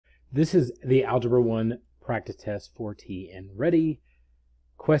This is the Algebra 1 practice test for TNReady.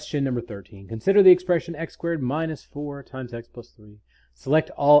 Question number 13. Consider the expression x squared minus 4 times x plus 3.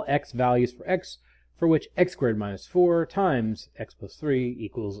 Select all x values for x for which x squared minus 4 times x plus 3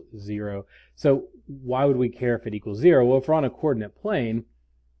 equals 0. So why would we care if it equals 0? Well, if we're on a coordinate plane,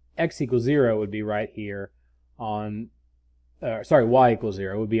 x equals 0 would be right here on, y equals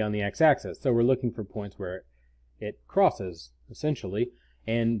 0 would be on the x-axis. So we're looking for points where it crosses, essentially.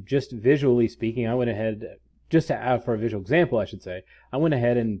 And just visually speaking, I went ahead, for a visual example, I should say, I went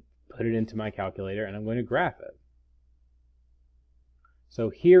ahead and put it into my calculator, and I'm going to graph it. So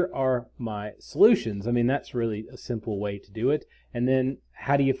here are my solutions. I mean, that's really a simple way to do it. And then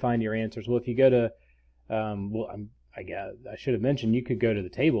how do you find your answers? Well, if you go to, I should have mentioned you could go to the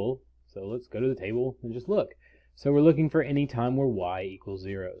table. So let's go to the table and just look. So we're looking for any time where y equals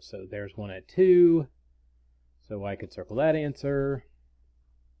 0. So there's one at 2. So I could circle that answer.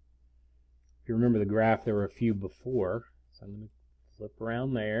 If you remember the graph, there were a few before. So I'm going to flip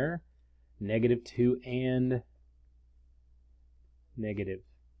around there. -2 and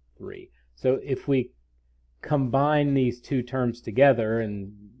 -3. So if we combine these two terms together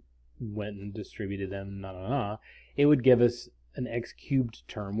and went and distributed them, it would give us an x cubed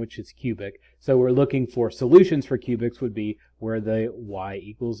term, which is cubic. So we're looking for solutions for cubics would be where the y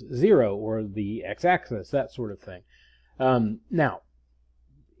equals 0 or the x-axis, that sort of thing. Now,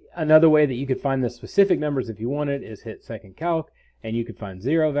 another way that you could find the specific numbers if you wanted is hit second calc, and you could find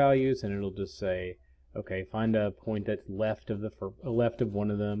 0 values, and it'll just say, okay, find a point that's left of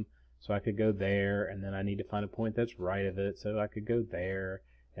one of them. So I could go there, and then I need to find a point that's right of it, so I could go there,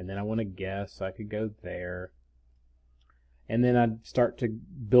 and then I want to guess, so I could go there. And then I'd start to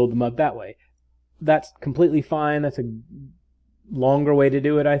build them up that way. That's completely fine. That's a longer way to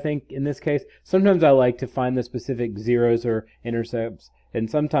do it, I think, in this case. Sometimes I like to find the specific zeros or intercepts, and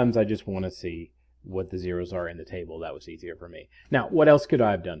sometimes I just want to see what the zeros are in the table. That was easier for me. Now, what else could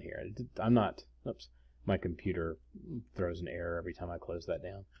I have done here? Oops, my computer throws an error every time I close that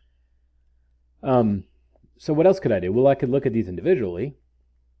down. So what else could I do? Well, I could look at these individually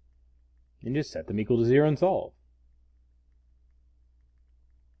and just set them equal to 0 and solve.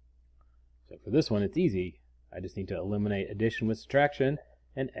 So for this one, it's easy. I just need to eliminate addition with subtraction,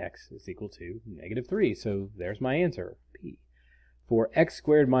 and x is equal to -3. So there's my answer, P. For x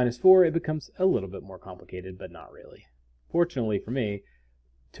squared minus 4, it becomes a little bit more complicated, but not really. Fortunately for me,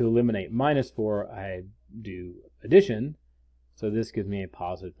 to eliminate -4, I do addition. So this gives me a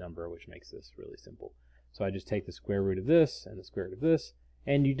positive number, which makes this really simple. So I just take the square root of this and the square root of this,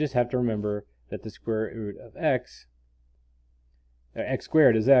 and you just have to remember that the square root of x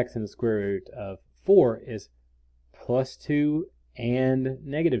squared is x, and the square root of 4 is +2 and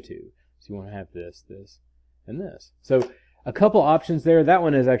 -2. So you want to have this, this, and this. So a couple options there. That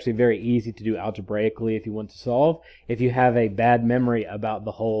one is actually very easy to do algebraically if you want to solve. If you have a bad memory about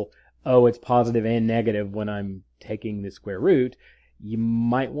the whole, oh, it's positive and negative when I'm taking the square root, you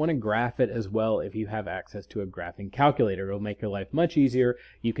might want to graph it as well if you have access to a graphing calculator. It'll make your life much easier.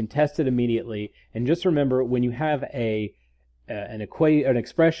 You can test it immediately. And just remember, when you have an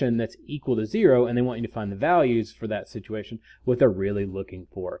expression that's equal to 0 and they want you to find the values for that situation, what they're really looking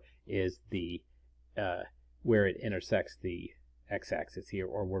for is the where it intersects the x-axis here,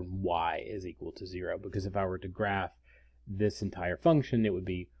 or where y is equal to 0. Because if I were to graph this entire function, it would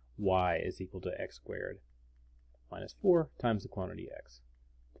be y is equal to x squared minus 4 times the quantity x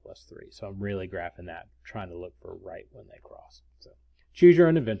plus 3. So I'm really graphing that, trying to look for right when they cross. So choose your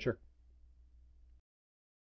own adventure.